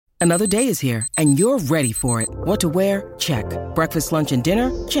Another day is here, and you're ready for it. What to wear? Check. Breakfast, lunch, and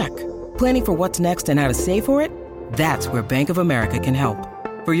dinner? Check. Planning for what's next and how to save for it? That's where Bank of America can help.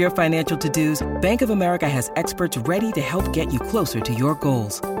 For your financial to-dos, Bank of America has experts ready to help get you closer to your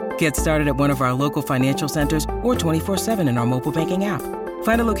goals. Get started at one of our local financial centers or 24/7 in our mobile banking app.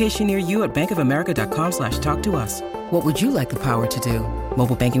 Find a location near you at bankofamerica.com/talktous. What would you like the power to do?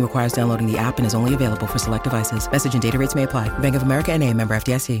 Mobile banking requires downloading the app and is only available for select devices. Message and data rates may apply. Bank of America N.A., member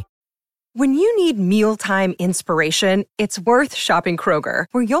FDIC. When you need mealtime inspiration, it's worth shopping Kroger,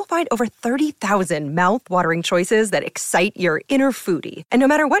 where you'll find over 30,000 mouth-watering choices that excite your inner foodie. And no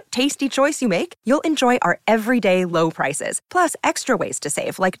matter what tasty choice you make, you'll enjoy our everyday low prices, plus extra ways to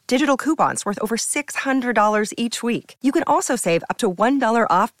save, like digital coupons worth over $600 each week. You can also save up to $1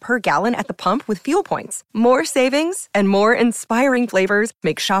 off per gallon at the pump with fuel points. More savings and more inspiring flavors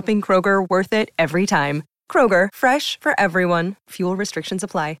make shopping Kroger worth it every time. Kroger, fresh for everyone. Fuel restrictions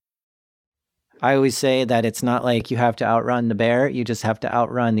apply. I always say that it's not like you have to outrun the bear. You just have to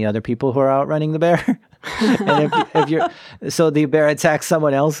outrun the other people who are outrunning the bear. And if you're, so the bear attacks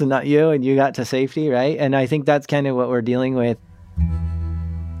someone else and not you, and you got to safety, right? And I think that's kind of what we're dealing with.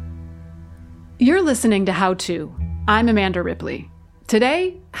 You're listening to How To. I'm Amanda Ripley.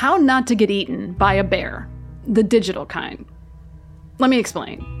 Today, how not to get eaten by a bear, the digital kind. Let me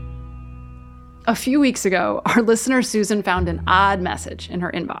explain. A few weeks ago, our listener Susan found an odd message in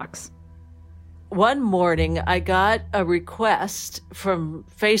her inbox. One morning, I got a request from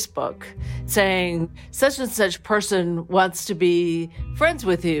Facebook saying, such and such person wants to be friends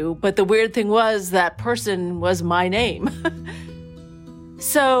with you. But the weird thing was that person was my name.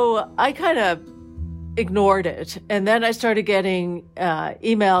 So I kind of ignored it. And then I started getting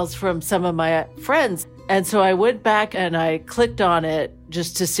emails from some of my friends. And so I went back and I clicked on it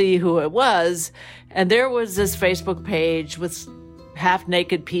just to see who it was. And there was this Facebook page with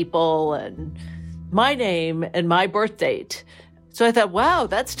half-naked people and my name and my birth date. So I thought, wow,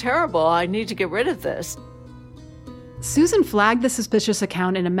 that's terrible. I need to get rid of this. Susan flagged the suspicious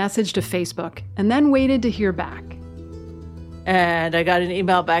account in a message to Facebook and then waited to hear back. And I got an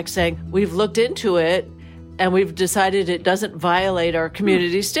email back saying, we've looked into it and we've decided it doesn't violate our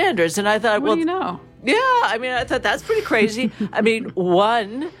community standards. And I thought, what do you know? Yeah, I thought that's pretty crazy.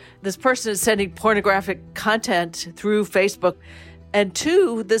 One, this person is sending pornographic content through Facebook. And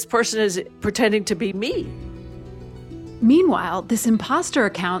two, this person is pretending to be me. Meanwhile, this imposter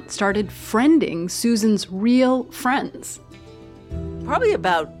account started friending Susan's real friends. Probably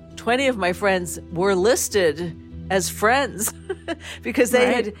about 20 of my friends were listed as friends because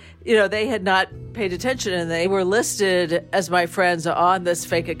they had not paid attention, and they were listed as my friends on this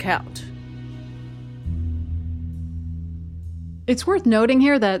fake account. It's worth noting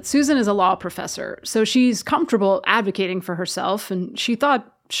here that Susan is a law professor, so she's comfortable advocating for herself, and she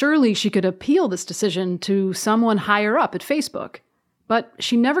thought surely she could appeal this decision to someone higher up at Facebook. But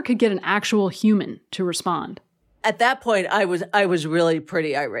she never could get an actual human to respond. At that point, I was really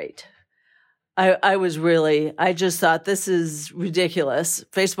pretty irate. I just thought, this is ridiculous.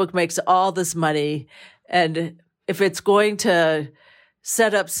 Facebook makes all this money, and if it's going to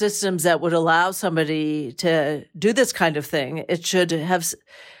set up systems that would allow somebody to do this kind of thing, it should have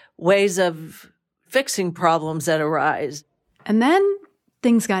ways of fixing problems that arise. And then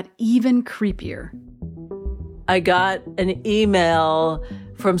things got even creepier. I got an email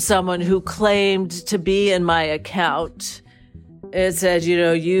from someone who claimed to be in my account. It said,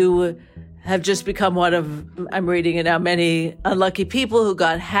 you have just become one of, I'm reading it now, many unlucky people who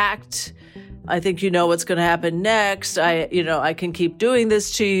got hacked. I think you know what's going to happen next. I can keep doing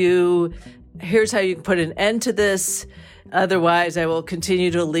this to you. Here's how you can put an end to this. Otherwise, I will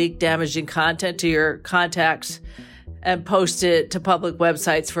continue to leak damaging content to your contacts and post it to public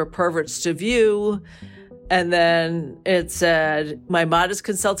websites for perverts to view. And then it said, my modest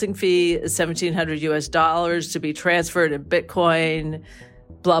consulting fee is $1,700 to be transferred in Bitcoin,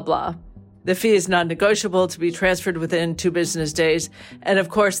 blah, blah. The fee is non-negotiable to be transferred within 2 business days. And of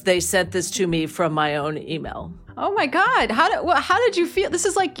course, they sent this to me from my own email. Oh my God. How did you feel? This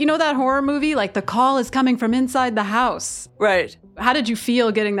is like, that horror movie, like the call is coming from inside the house. Right. How did you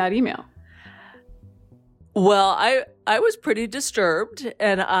feel getting that email? Well, I was pretty disturbed,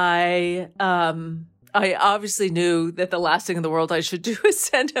 and I obviously knew that the last thing in the world I should do is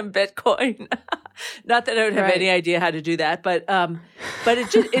send him Bitcoin. Not that I would have any idea how to do that, but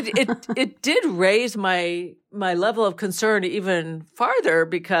it did raise my level of concern even farther,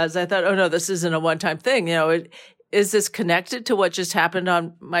 because I thought, oh no, this isn't a one-time thing. Is this connected to what just happened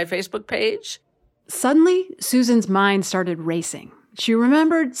on my Facebook page? Suddenly, Susan's mind started racing. She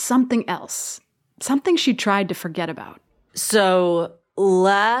remembered something else, something she tried to forget about. So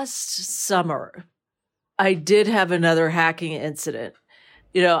last summer, I did have another hacking incident.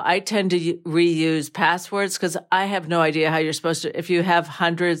 I tend to reuse passwords because I have no idea how you're supposed to, if you have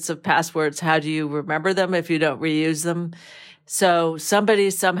hundreds of passwords, how do you remember them if you don't reuse them? So somebody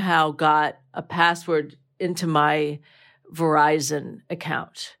somehow got a password into my Verizon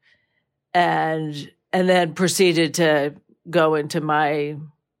account and then proceeded to go into my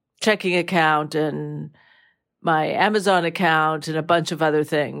checking account and my Amazon account and a bunch of other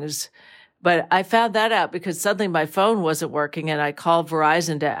things. But I found that out because suddenly my phone wasn't working and I called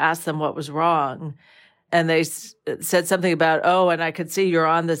Verizon to ask them what was wrong. And they said something about, and I could see you're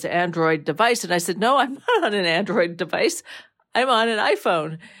on this Android device. And I said, no, I'm not on an Android device. I'm on an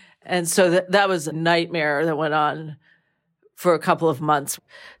iPhone. And so that was a nightmare that went on for a couple of months.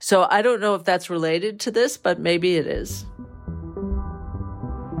 So I don't know if that's related to this, but maybe it is.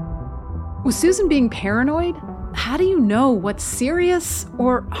 Was Susan being paranoid? How do you know what's serious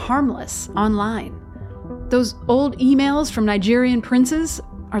or harmless online? Those old emails from Nigerian princes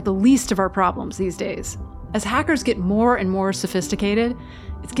are the least of our problems these days. As hackers get more and more sophisticated,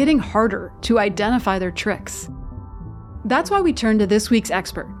 it's getting harder to identify their tricks. That's why we turned to this week's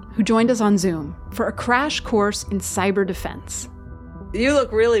expert, who joined us on Zoom for a crash course in cyber defense. You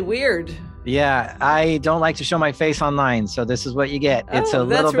look really weird. Yeah, I don't like to show my face online, so this is what you get. It's a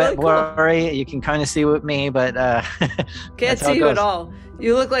little bit blurry. Cool. You can kind of see with me, but can't see you at all.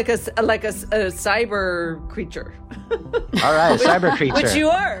 You look like a cyber creature. All right, a cyber creature.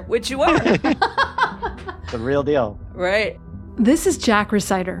 Which you are. The real deal. Right. This is Jack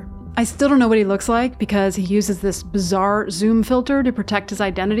Rhysider. I still don't know what he looks like because he uses this bizarre zoom filter to protect his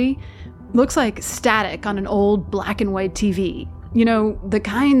identity. Looks like static on an old black and white TV. The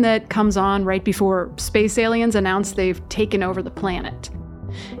kind that comes on right before space aliens announce they've taken over the planet.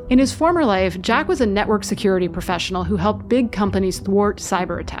 In his former life, Jack was a network security professional who helped big companies thwart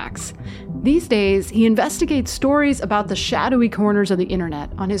cyber attacks. These days, he investigates stories about the shadowy corners of the internet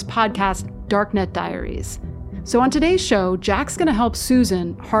on his podcast, Darknet Diaries. So on today's show, Jack's going to help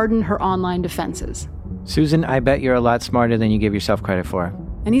Susan harden her online defenses. Susan, I bet you're a lot smarter than you give yourself credit for.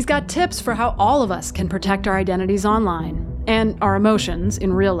 And he's got tips for how all of us can protect our identities online and our emotions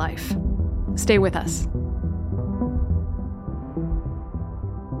in real life. Stay with us.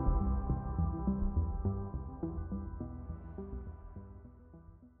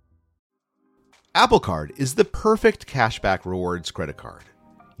 Apple Card is the perfect cashback rewards credit card.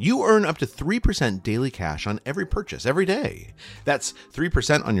 You earn up to 3% daily cash on every purchase every day. That's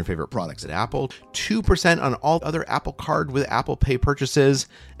 3% on your favorite products at Apple, 2% on all other Apple Card with Apple Pay purchases,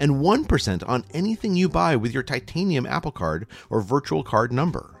 and 1% on anything you buy with your titanium Apple Card or virtual card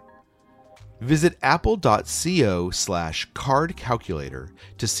number. Visit apple.co/card calculator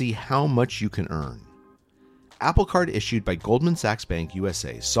to see how much you can earn. Apple Card issued by Goldman Sachs Bank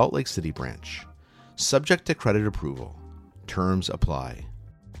USA, Salt Lake City branch. Subject to credit approval. Terms apply.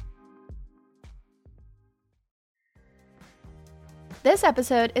 This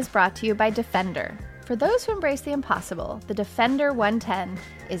episode is brought to you by Defender. For those who embrace the impossible, the Defender 110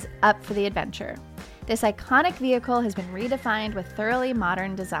 is up for the adventure. This iconic vehicle has been redefined with thoroughly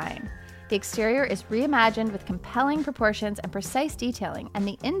modern design. The exterior is reimagined with compelling proportions and precise detailing, and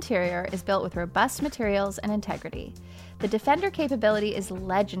the interior is built with robust materials and integrity. The Defender capability is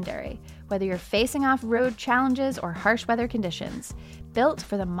legendary, whether you're facing off road challenges or harsh weather conditions. Built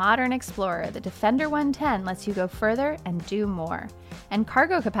for the modern explorer, the Defender 110 lets you go further and do more. And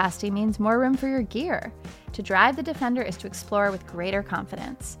cargo capacity means more room for your gear. To drive the Defender is to explore with greater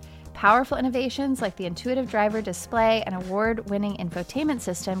confidence. Powerful innovations like the intuitive driver display and award-winning infotainment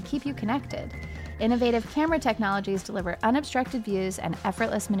system keep you connected. Innovative camera technologies deliver unobstructed views and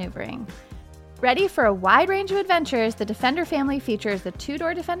effortless maneuvering. Ready for a wide range of adventures, the Defender family features the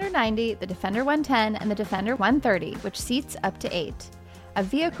two-door Defender 90, the Defender 110, and the Defender 130, which seats up to 8. A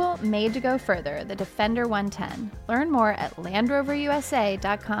vehicle made to go further, the Defender 110. Learn more at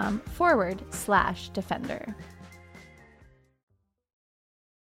LandRoverUSA.com/Defender.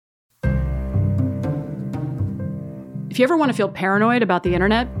 If you ever want to feel paranoid about the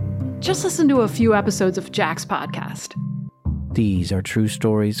internet, just listen to a few episodes of Jack's podcast. These are true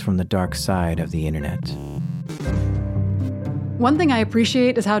stories from the dark side of the internet. One thing I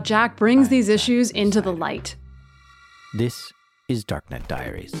appreciate is how Jack brings these issues into the light. This is Darknet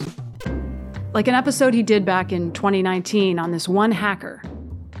Diaries. Like an episode he did back in 2019 on this one hacker.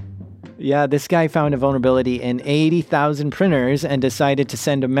 Yeah, this guy found a vulnerability in 80,000 printers and decided to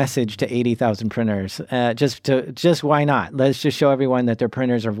send a message to 80,000 printers. Just why not? Let's just show everyone that their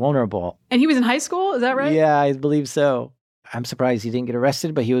printers are vulnerable. And he was in high school, is that right? Yeah, I believe so. I'm surprised he didn't get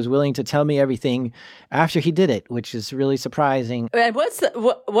arrested, but he was willing to tell me everything after he did it, which is really surprising. And what's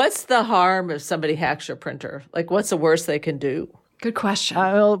the harm if somebody hacks your printer? Like, what's the worst they can do? Good question.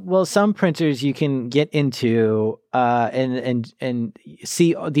 Well, some printers you can get into and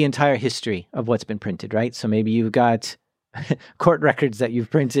see the entire history of what's been printed, right? So maybe you've got court records that you've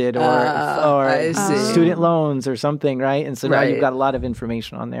printed or student loans or something, right? And so now you've got a lot of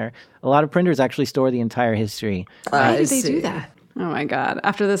information on there. A lot of printers actually store the entire history. Why do they do that? Oh my God.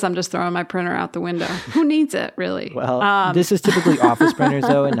 After this, I'm just throwing my printer out the window. Who needs it, really? Well, this is typically office printers,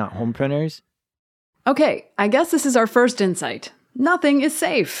 though, and not home printers. Okay, I guess this is our first insight. Nothing is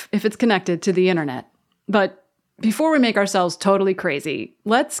safe if it's connected to the internet. But before we make ourselves totally crazy,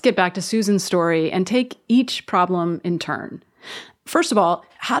 let's get back to Susan's story and take each problem in turn. First of all,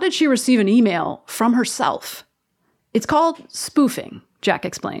 how did she receive an email from herself? It's called spoofing, Jack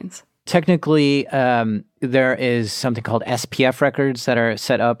explains. Technically, there is something called SPF records that are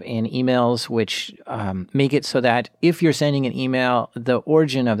set up in emails, which make it so that if you're sending an email, the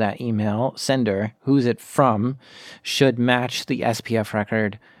origin of that email sender, who's it from, should match the SPF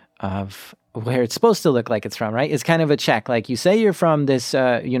record of where it's supposed to look like it's from, right? It's kind of a check. Like you say you're from this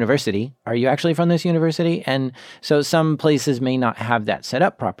university. Are you actually from this university? And so some places may not have that set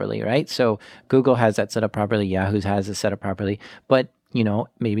up properly, right? So Google has that set up properly. Yahoo has it set up properly. But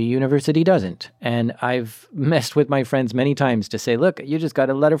maybe university doesn't. And I've messed with my friends many times to say, look, you just got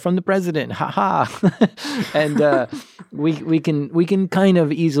a letter from the president. Ha ha. And we can kind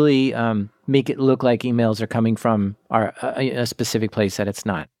of easily make it look like emails are coming from a specific place that it's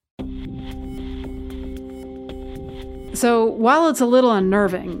not. So while it's a little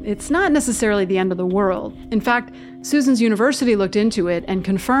unnerving, it's not necessarily the end of the world. In fact, Susan's university looked into it and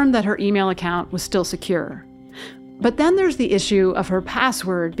confirmed that her email account was still secure. But then there's the issue of her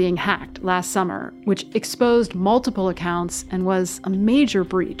password being hacked last summer, which exposed multiple accounts and was a major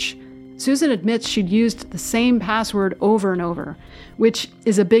breach. Susan admits she'd used the same password over and over, which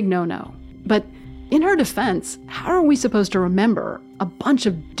is a big no-no. But in her defense, how are we supposed to remember a bunch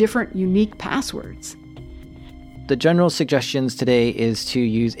of different unique passwords? The general suggestions today is to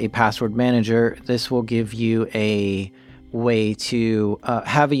use a password manager. This will give you a way to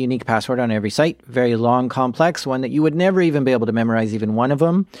have a unique password on every site. Very long, complex, one that you would never even be able to memorize even one of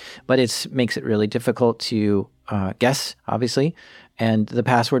them, but it makes it really difficult to guess, obviously. And the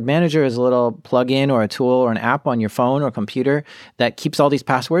password manager is a little plug-in or a tool or an app on your phone or computer that keeps all these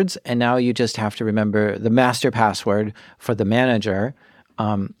passwords, and now you just have to remember the master password for the manager,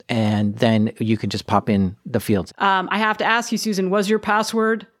 and then you can just pop in the fields. I have to ask you, Susan, was your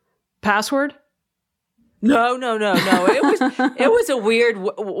password? No. It was a weird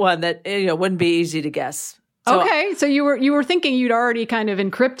one that wouldn't be easy to guess. So, okay, so you were thinking you'd already kind of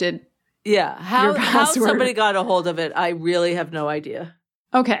encrypted. Yeah, how somebody got a hold of it, I really have no idea.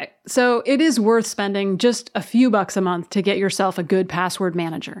 Okay, so it is worth spending just a few bucks a month to get yourself a good password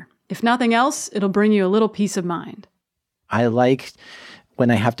manager. If nothing else, it'll bring you a little peace of mind. I like when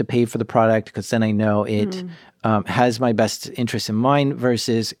I have to pay for the product because then I know it has my best interest in mind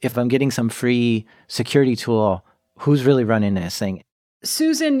versus if I'm getting some free security tool, who's really running this thing?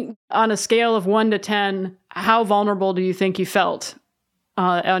 Susan, on a scale of 1 to 10, how vulnerable do you think you felt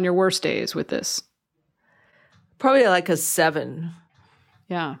on your worst days with this? Probably like a 7.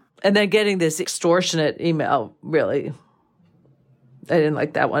 Yeah. And then getting this extortionate email, really, I didn't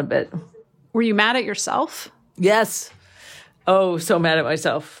like that one bit. Were you mad at yourself? Yes. Oh, so mad at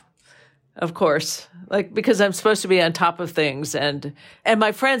myself. Of course. Like, because I'm supposed to be on top of things. And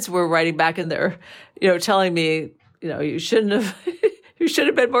my friends were writing back in there, telling me, you shouldn't have, you should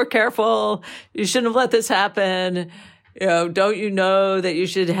have been more careful. You shouldn't have let this happen. Don't you know that you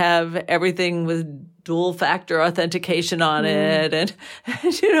should have everything with dual factor authentication on it? And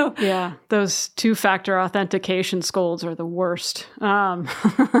Yeah, those 2-factor authentication scolds are the worst. Although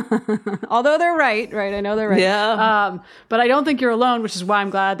they're right? I know they're right. Yeah. But I don't think you're alone, which is why I'm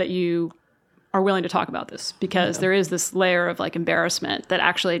glad that you are willing to talk about this, because there is this layer of embarrassment that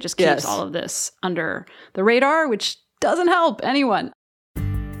actually just keeps all of this under the radar, which doesn't help anyone.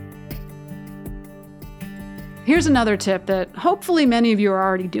 Here's another tip that hopefully many of you are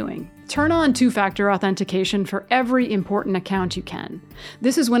already doing. Turn on 2-factor authentication for every important account you can.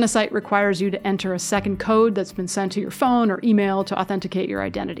 This is when a site requires you to enter a second code that's been sent to your phone or email to authenticate your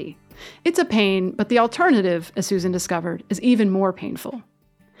identity. It's a pain, but the alternative, as Susan discovered, is even more painful.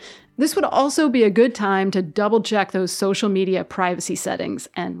 This would also be a good time to double-check those social media privacy settings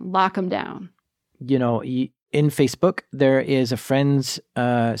and lock them down. In Facebook, there is a friends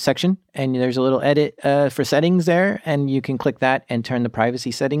section, and there's a little edit for settings there, and you can click that and turn the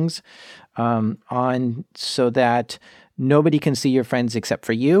privacy settings on so that nobody can see your friends except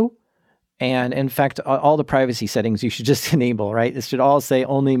for you. And in fact, all the privacy settings you should just enable, right? It should all say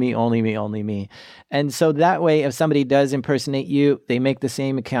only me, only me, only me. And so that way, if somebody does impersonate you, they make the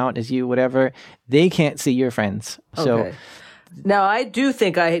same account as you, whatever, they can't see your friends. Okay. Now, I do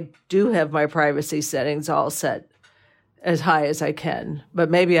think I do have my privacy settings all set as high as I can, but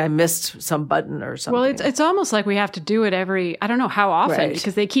maybe I missed some button or something. Well, it's almost like we have to do it I don't know how often,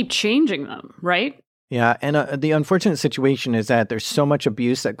 because they keep changing them, right? Yeah, and the unfortunate situation is that there's so much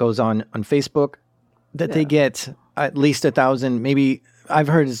abuse that goes on Facebook that they get at least 1,000, maybe I've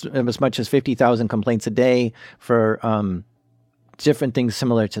heard as much as 50,000 complaints a day for different things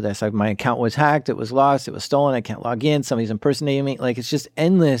similar to this. My account was hacked, it was lost, it was stolen, I can't log in, somebody's impersonating me. Like, it's just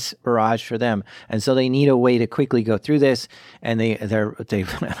endless barrage for them. And so they need a way to quickly go through this. And they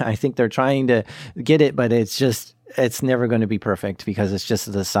I think they're trying to get it, but it's never going to be perfect because it's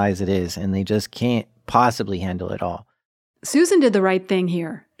just the size it is, and they just can't possibly handle it all. Susan did the right thing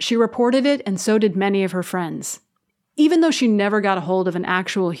here. She reported it, and so did many of her friends. Even though she never got a hold of an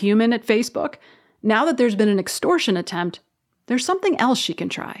actual human at Facebook, now that there's been an extortion attempt, there's something else she can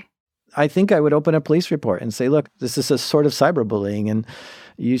try. I think I would open a police report and say, look, this is a sort of cyberbullying, and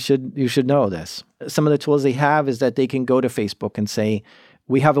you should know this. Some of the tools they have is that they can go to Facebook and say,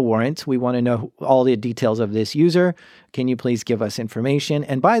 we have a warrant. We want to know all the details of this user. Can you please give us information?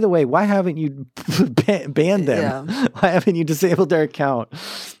 And by the way, why haven't you banned them? Yeah. Why haven't you disabled their account?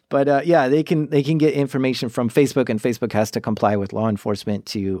 But they can get information from Facebook, and Facebook has to comply with law enforcement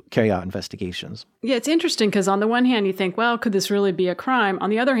to carry out investigations. Yeah, it's interesting because on the one hand, you think, well, could this really be a crime? On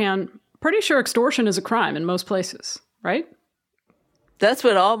the other hand, pretty sure extortion is a crime in most places, right? That's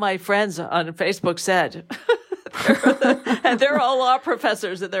what all my friends on Facebook said. And they're all law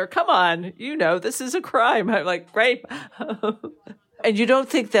professors, and they're, come on, this is a crime. I'm like, great. And you don't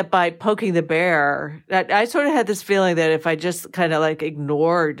think that by poking the bear, I sort of had this feeling that if I just kind of like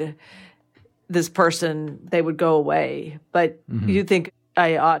ignored this person, they would go away. But you think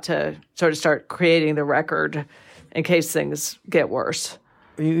I ought to sort of start creating the record in case things get worse?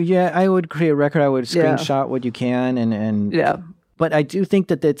 Yeah, I would create a record. I would screenshot what you can and yeah. But I do think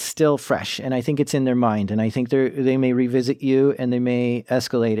that it's still fresh, and I think it's in their mind, and I think they may revisit you, and they may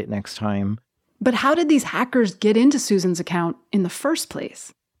escalate it next time. But how did these hackers get into Susan's account in the first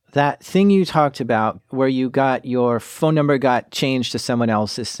place? That thing you talked about where your phone number got changed to someone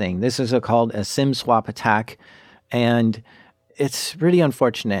else's thing. This is called a SIM swap attack, and it's really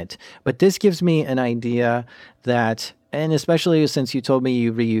unfortunate. But this gives me an idea that, and especially since you told me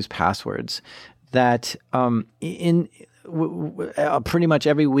you reuse passwords, that pretty much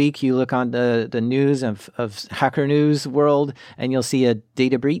every week you look on the news of Hacker News world, and you'll see a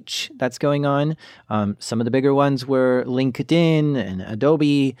data breach that's going on. Some of the bigger ones were LinkedIn and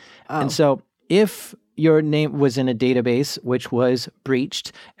Adobe. And so if your name was in a database which was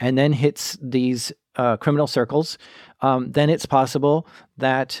breached and then hits these criminal circles, then it's possible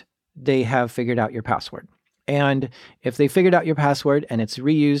that they have figured out your password. And if they figured out your password and it's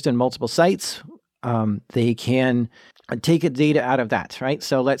reused in multiple sites, they can take data out of that, right?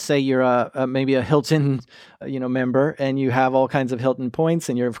 So let's say you're maybe a Hilton, member, and you have all kinds of Hilton points,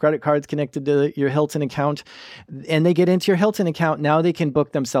 and your credit card's connected to your Hilton account, and they get into your Hilton account. Now they can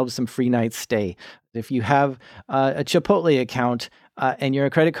book themselves some free night stay. If you have a Chipotle account and your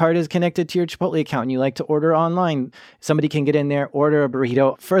credit card is connected to your Chipotle account, and you like to order online, somebody can get in there, order a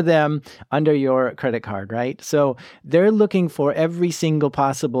burrito for them under your credit card, right? So they're looking for every single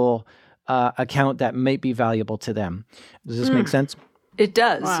possible account that might be valuable to them. Does this make sense? It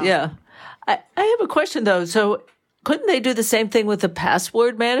does, wow. Yeah. I have a question, though. So couldn't they do the same thing with the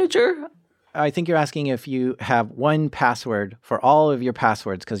password manager? I think you're asking if you have one password for all of your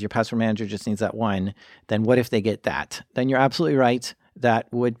passwords, because your password manager just needs that one, then what if they get that? Then you're absolutely right. That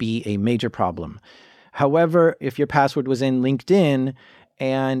would be a major problem. However, if your password was in LinkedIn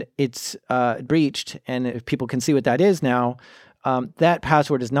and it's breached, and if people can see what that is now, that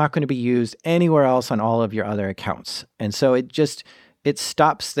password is not going to be used anywhere else on all of your other accounts. And so it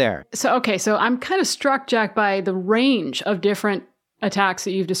stops there. So I'm kind of struck, Jack, by the range of different attacks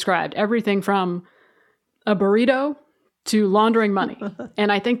that you've described. Everything from a burrito to laundering money.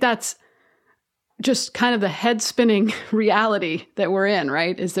 And I think that's just kind of the head-spinning reality that we're in,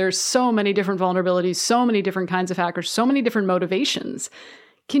 right? Is there's so many different vulnerabilities, so many different kinds of hackers, so many different motivations.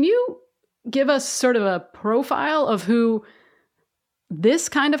 Can you give us sort of a profile of who this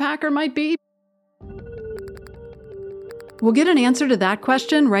kind of hacker might be? We'll get an answer to that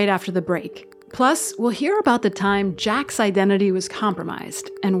question right after the break. Plus, we'll hear about the time Jack's identity was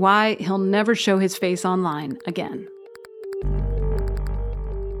compromised and why he'll never show his face online again.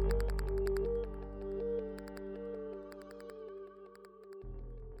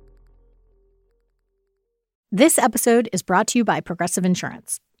 This episode is brought to you by Progressive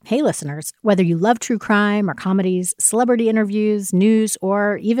Insurance. Hey, listeners, whether you love true crime or comedies, celebrity interviews, news,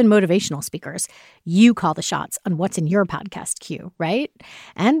 or even motivational speakers, you call the shots on what's in your podcast queue, right?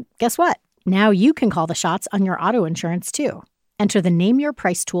 And guess what? Now you can call the shots on your auto insurance, too. Enter the Name Your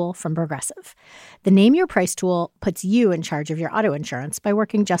Price tool from Progressive. The Name Your Price tool puts you in charge of your auto insurance by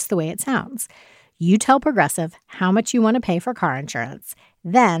working just the way it sounds. You tell Progressive how much you want to pay for car insurance.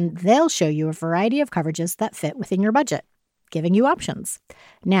 Then they'll show you a variety of coverages that fit within your budget, giving you options.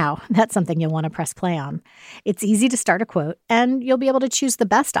 Now, that's something you'll want to press play on. It's easy to start a quote, and you'll be able to choose the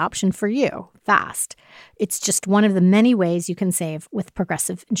best option for you fast. It's just one of the many ways you can save with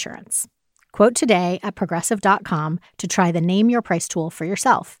Progressive Insurance. Quote today at Progressive.com to try the Name Your Price tool for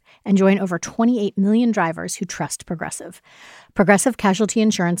yourself and join over 28 million drivers who trust Progressive. Progressive Casualty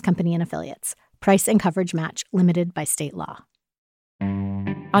Insurance Company and Affiliates. Price and coverage match limited by state law.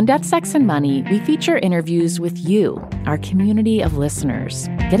 On Death, Sex, and Money, we feature interviews with you, our community of listeners,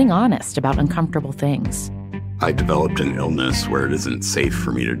 getting honest about uncomfortable things. I developed an illness where it isn't safe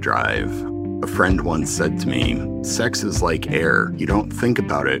for me to drive. A friend once said to me, sex is like air. You don't think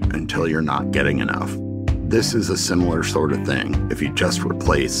about it until you're not getting enough. This is a similar sort of thing if you just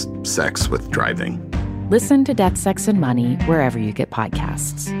replace sex with driving. Listen to Death, Sex, and Money wherever you get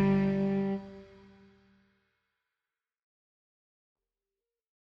podcasts.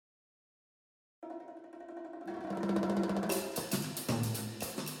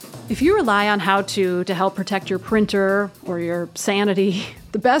 If you rely on How To help protect your printer or your sanity,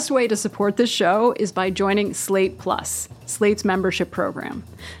 the best way to support this show is by joining Slate Plus, Slate's membership program.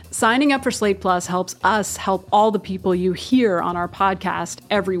 Signing up for Slate Plus helps us help all the people you hear on our podcast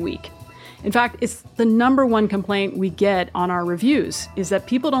every week. In fact, it's the number one complaint we get on our reviews is that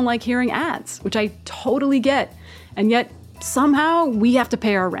people don't like hearing ads, which I totally get. And yet, somehow, we have to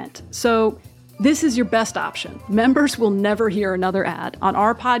pay our rent. So this is your best option. Members will never hear another ad on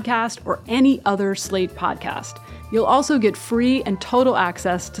our podcast or any other Slate podcast. You'll also get free and total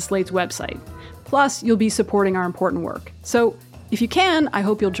access to Slate's website. Plus, you'll be supporting our important work. So if you can, I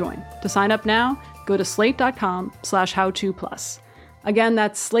hope you'll join. To sign up now, go to slate.com/howtoplus. Again,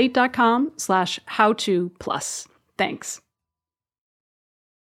 that's slate.com/howtoplus. Thanks.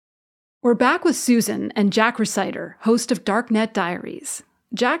 We're back with Susan and Jack Rhysider, host of Darknet Diaries.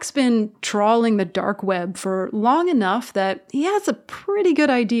 Jack's been trawling the dark web for long enough that he has a pretty good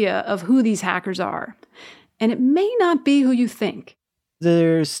idea of who these hackers are. And it may not be who you think.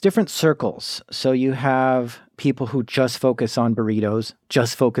 There's different circles. So you have people who just focus on burritos,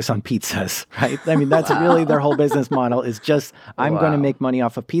 just focus on pizzas, right? I mean, that's really their whole business model is just, I'm going to make money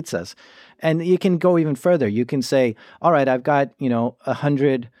off of pizzas. And you can go even further. You can say, all right, I've got,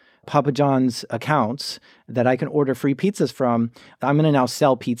 100 Papa John's accounts that I can order free pizzas from. I'm going to now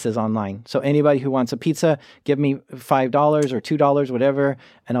sell pizzas online. So anybody who wants a pizza, give me $5 or $2, whatever,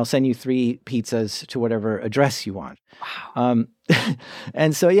 and I'll send you 3 pizzas to whatever address you want. Wow.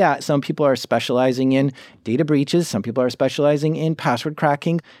 And so, some people are specializing in data breaches. Some people are specializing in password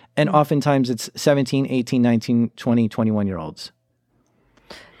cracking. And oftentimes it's 17, 18, 19, 20, 21-year-olds.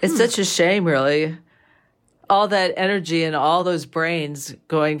 It's such a shame, really. All that energy and all those brains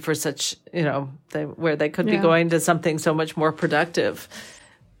going for such, where they could be going to something so much more productive.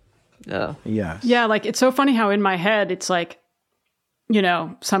 Yeah. Yeah, like it's so funny how in my head it's like,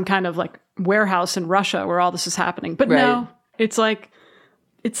 some kind of like warehouse in Russia where all this is happening. But no, it's like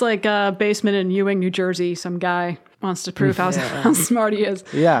a basement in Ewing, New Jersey. Some guy wants to prove how smart he is.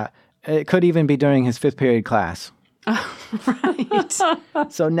 Yeah. It could even be during his 5th period class. Right.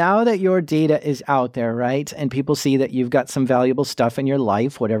 So now that your data is out there, right, and people see that you've got some valuable stuff in your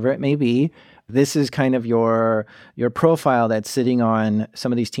life, whatever it may be, this is kind of your profile that's sitting on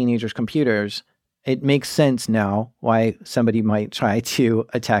some of these teenagers' computers. It makes sense now why somebody might try to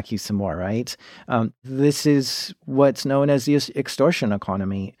attack you some more, right? This is what's known as the extortion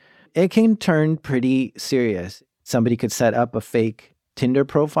economy. It can turn pretty serious. Somebody could set up a fake Tinder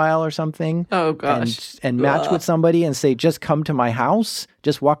profile or something. Oh, gosh. And match with somebody and say, just come to my house.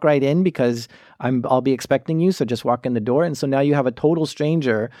 Just walk right in because I'll be expecting you. So just walk in the door. And so now you have a total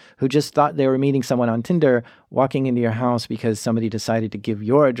stranger who just thought they were meeting someone on Tinder walking into your house because somebody decided to give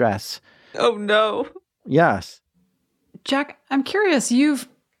your address. Oh, no. Yes. Jack, I'm curious. You've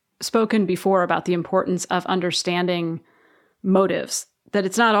spoken before about the importance of understanding motives, that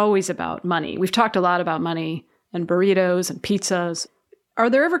it's not always about money. We've talked a lot about money and burritos and pizzas. Are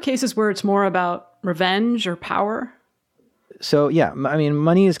there ever cases where it's more about revenge or power? So,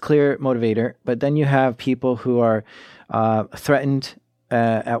 money is clear motivator, but then you have people who are threatened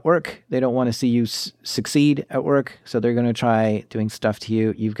at work. They don't want to see you succeed at work, so they're going to try doing stuff to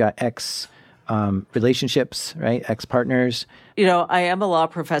you. You've got relationships, right? Ex-partners. I am a law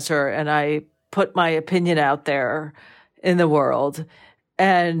professor and I put my opinion out there in the world.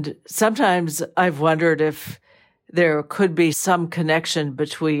 And sometimes I've wondered if there could be some connection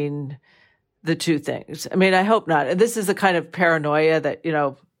between the two things. I mean, I hope not. And this is the kind of paranoia that,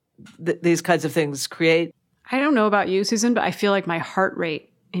 these kinds of things create. I don't know about you, Susan, but I feel like my heart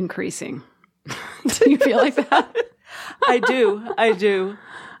rate increasing. Do you feel like that? I do.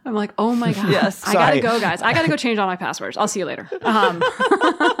 I'm like, oh my God. Yes. I gotta go, guys. I gotta go change all my passwords. I'll see you later.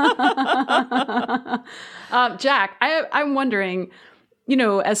 Jack, I'm wondering,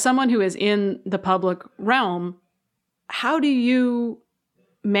 as someone who is in the public realm, how do you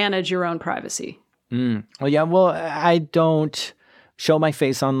manage your own privacy? Well, I don't show my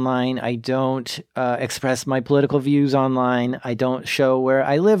face online. I don't express my political views online. I don't show where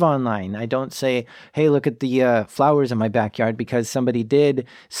I live online. I don't say, hey, look at the flowers in my backyard, because somebody did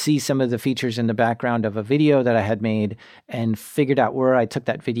see some of the features in the background of a video that I had made and figured out where I took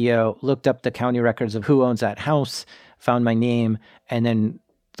that video, looked up the county records of who owns that house, found my name, and then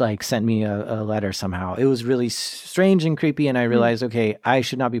sent me a letter somehow. It was really strange and creepy, and I realized, okay, I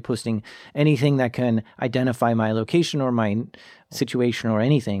should not be posting anything that can identify my location or my situation or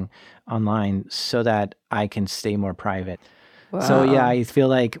anything online so that I can stay more private. Wow. So yeah, I feel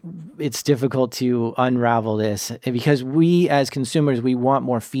like it's difficult to unravel this because we as consumers, we want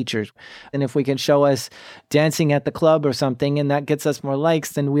more features. And if we can show us dancing at the club or something and that gets us more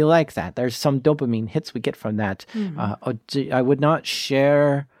likes, then we like that. There's some dopamine hits we get from that. I would not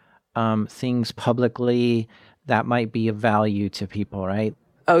share things publicly that might be of value to people, right?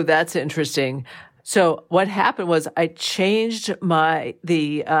 Oh, that's interesting. So what happened was I changed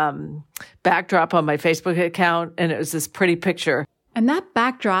the backdrop on my Facebook account, and it was this pretty picture. And that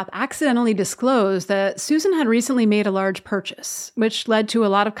backdrop accidentally disclosed that Susan had recently made a large purchase, which led to a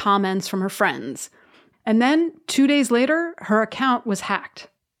lot of comments from her friends. And then 2 days later, her account was hacked.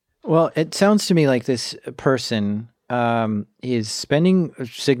 Well, it sounds to me like this person is spending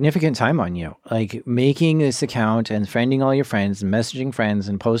significant time on you, like making this account and friending all your friends and messaging friends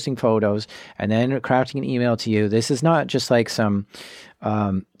and posting photos and then crafting an email to you. This is not just like some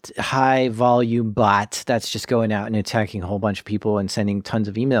high volume bot that's just going out and attacking a whole bunch of people and sending tons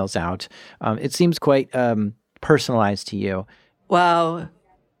of emails out. It seems quite personalized to you. Wow.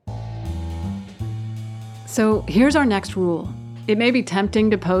 So here's our next rule. It may be tempting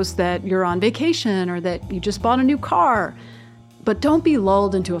to post that you're on vacation or that you just bought a new car, but don't be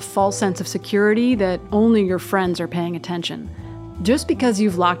lulled into a false sense of security that only your friends are paying attention. Just because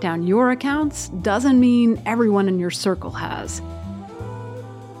you've locked down your accounts doesn't mean everyone in your circle has.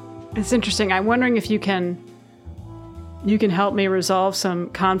 It's interesting. I'm wondering if you can help me resolve some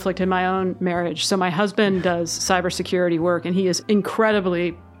conflict in my own marriage. So my husband does cybersecurity work, and he is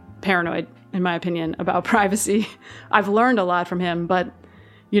incredibly paranoid, in my opinion, about privacy. I've learned a lot from him, but,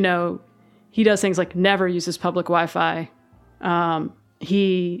 he does things like never uses public Wi-Fi.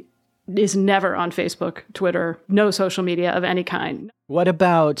 He is never on Facebook, Twitter, no social media of any kind. What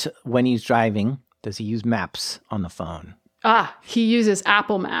about when he's driving? Does he use maps on the phone? He uses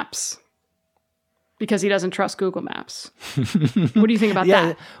Apple Maps because he doesn't trust Google Maps. What do you think about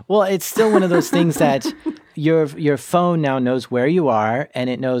that? Well, it's still one of those things that your phone now knows where you are, and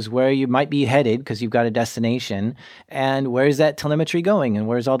it knows where you might be headed because you've got a destination. And where's that telemetry going? And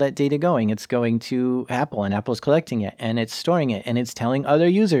where's all that data going? It's going to Apple, and Apple's collecting it, and it's storing it, and it's telling other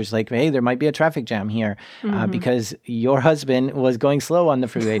users like, hey, there might be a traffic jam here because your husband was going slow on the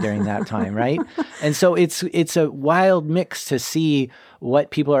freeway during that time, right? And so it's a wild mix to see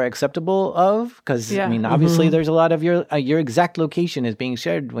what people are acceptable of, because obviously there's a lot of your exact location is being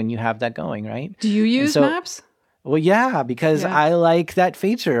shared when you have that going, right? Do you use Maps? Well, yeah, because I like that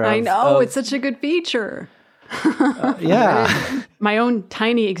feature. I know, it's such a good feature. My own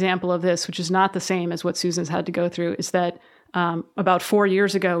tiny example of this, which is not the same as what Susan's had to go through, is that about 4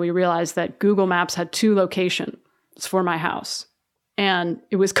 years ago, we realized that Google Maps had 2 locations for my house, and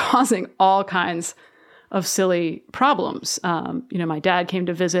it was causing all kinds of silly problems. My dad came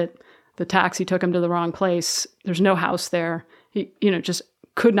to visit. The taxi took him to the wrong place. There's no house there. He, just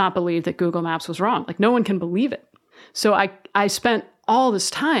could not believe that Google Maps was wrong. Like, no one can believe it. So I spent all this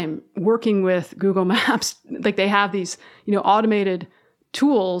time working with Google Maps. Like, they have these, automated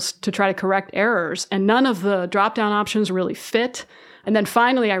tools to try to correct errors, and none of the drop-down options really fit. And then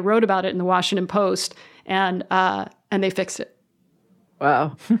finally, I wrote about it in the Washington Post, and they fixed it.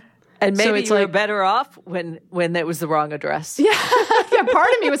 Wow. And maybe you were better off when it was the wrong address. Yeah,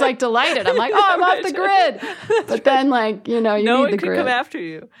 part of me was like delighted. I'm like, oh, I'm off the grid. But then like, you no need one the could grid. come after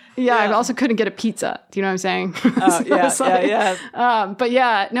you. Yeah, I also couldn't get a pizza. Do you know what I'm saying? Oh, yeah. But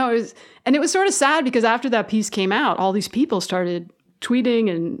yeah, no, it was sort of sad because after that piece came out, all these people started tweeting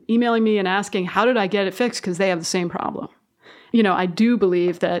and emailing me and asking, how did I get it fixed? Because they have the same problem. I do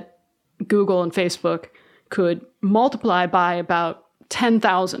believe that Google and Facebook could multiply by about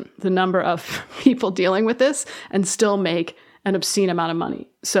 10,000 the number of people dealing with this and still make an obscene amount of money.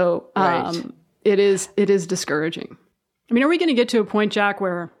 So it is discouraging. I mean, are we going to get to a point, Jack,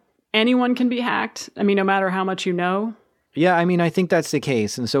 where anyone can be hacked? I mean, no matter how much you know? Yeah, I mean, I think that's the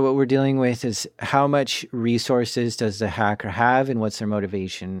case. And so what we're dealing with is how much resources does the hacker have and what's their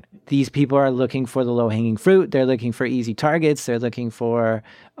motivation? These people are looking for the low-hanging fruit. They're looking for easy targets. They're looking for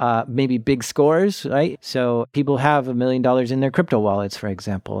maybe big scores, right? So people have $1 million in their crypto wallets, for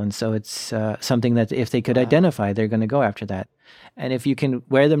example. And so it's something that if they could identify, they're going to go after that. And if you can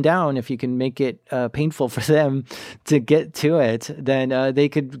wear them down, if you can make it painful for them to get to it, then they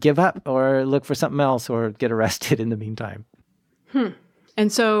could give up or look for something else or get arrested in the meantime.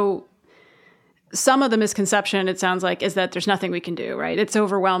 And so some of the misconception, it sounds like, is that there's nothing we can do, right? It's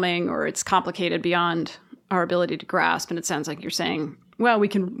overwhelming or it's complicated beyond our ability to grasp. And it sounds like you're saying, well, we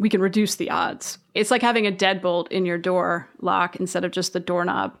can reduce the odds. It's like having a deadbolt in your door lock instead of just the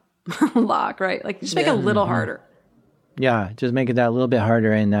doorknob lock, right? Like just make it a little harder. Yeah, just make it that little bit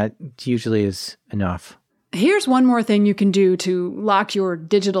harder, and that usually is enough. Here's one more thing you can do to lock your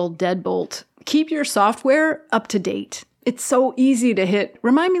digital deadbolt. Keep your software up to date. It's so easy to hit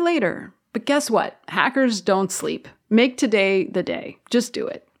remind me later. But guess what? Hackers don't sleep. Make today the day. Just do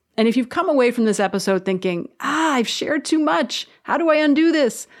it. And if you've come away from this episode thinking, I've shared too much. How do I undo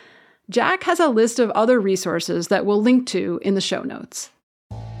this? Jack has a list of other resources that we'll link to in the show notes.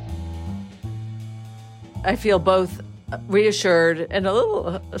 I feel both reassured and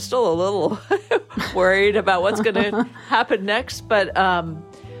still a little worried about what's going to happen next. But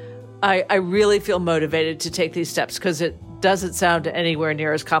I really feel motivated to take these steps because it doesn't sound anywhere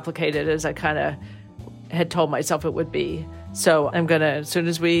near as complicated as I kind of had told myself it would be. So I'm going to, as soon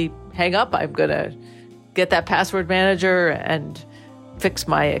as we hang up, I'm going to get that password manager and fix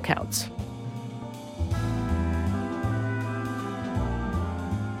my accounts.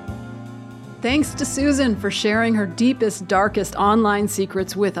 Thanks to Susan for sharing her deepest, darkest online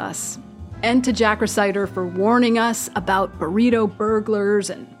secrets with us. And to Jack Rhysider for warning us about burrito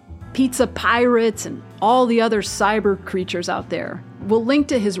burglars and pizza pirates and all the other cyber creatures out there. We'll link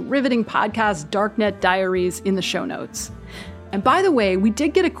to his riveting podcast, Darknet Diaries, in the show notes. And by the way, we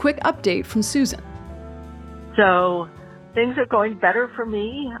did get a quick update from Susan. So things are going better for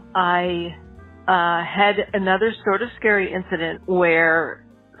me. I had another sort of scary incident where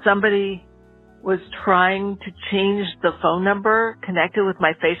somebody was trying to change the phone number connected with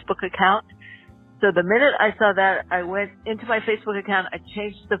my Facebook account. So the minute I saw that, I went into my Facebook account, I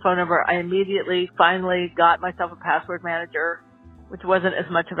changed the phone number. I immediately, finally got myself a password manager, which wasn't as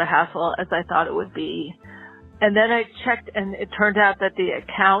much of a hassle as I thought it would be. And then I checked, and it turned out that the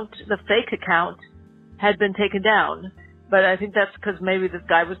account, the fake account, had been taken down. But I think that's because maybe this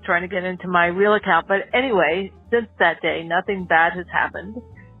guy was trying to get into my real account. But anyway, since that day, nothing bad has happened.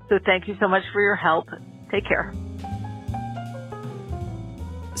 So thank you so much for your help. Take care.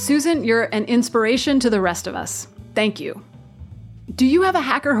 Susan, you're an inspiration to the rest of us. Thank you. Do you have a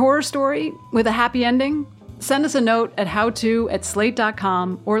hacker horror story with a happy ending? Send us a note at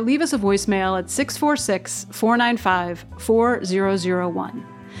howto@slate.com or leave us a voicemail at 646-495-4001.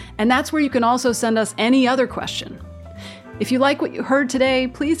 And that's where you can also send us any other question. If you like what you heard today,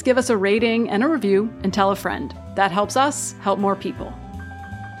 please give us a rating and a review and tell a friend. That helps us help more people.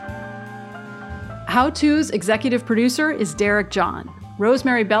 How To's executive producer is Derek John.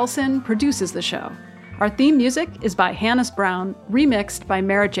 Rosemary Belson produces the show. Our theme music is by Hannes Brown, remixed by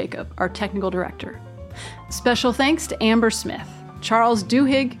Merritt Jacob, our technical director. Special thanks to Amber Smith. Charles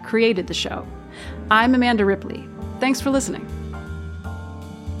Duhigg created the show. I'm Amanda Ripley. Thanks for listening.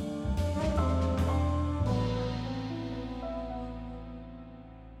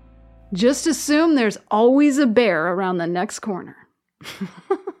 Just assume there's always a bear around the next corner.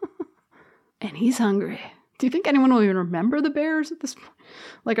 And he's hungry. Do you think anyone will even remember the bears at this point?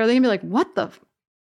 Like, are they gonna be like, what the